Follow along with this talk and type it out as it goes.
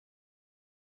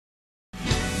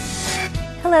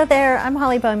Hello there, I'm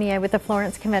Holly Beaumier with the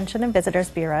Florence Convention and Visitors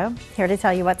Bureau, here to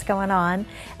tell you what's going on.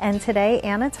 And today,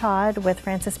 Anna Todd with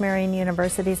Francis Marion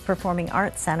University's Performing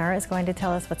Arts Center is going to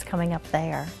tell us what's coming up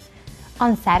there.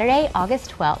 On Saturday,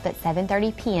 August 12th at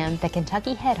 7:30 p.m., the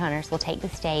Kentucky Headhunters will take the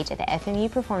stage at the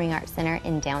FMU Performing Arts Center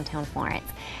in downtown Florence.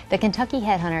 The Kentucky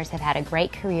Headhunters have had a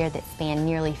great career that spanned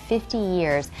nearly 50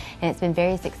 years, and it's been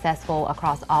very successful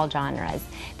across all genres.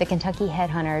 The Kentucky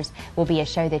Headhunters will be a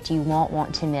show that you won't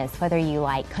want to miss. Whether you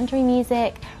like country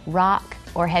music, rock,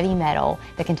 or heavy metal,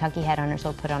 the Kentucky Headhunters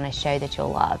will put on a show that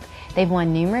you'll love. They've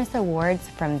won numerous awards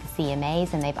from the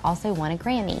CMAs, and they've also won a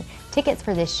Grammy. Tickets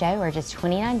for this show are just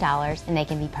 $29, and they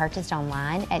can be purchased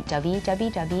online at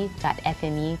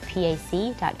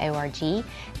www.fmupac.org.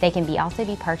 They can also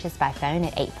be purchased by phone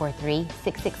at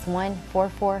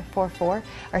 843-661-4444,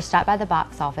 or stop by the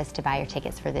box office to buy your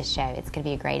tickets for this show. It's going to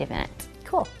be a great event.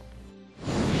 Cool.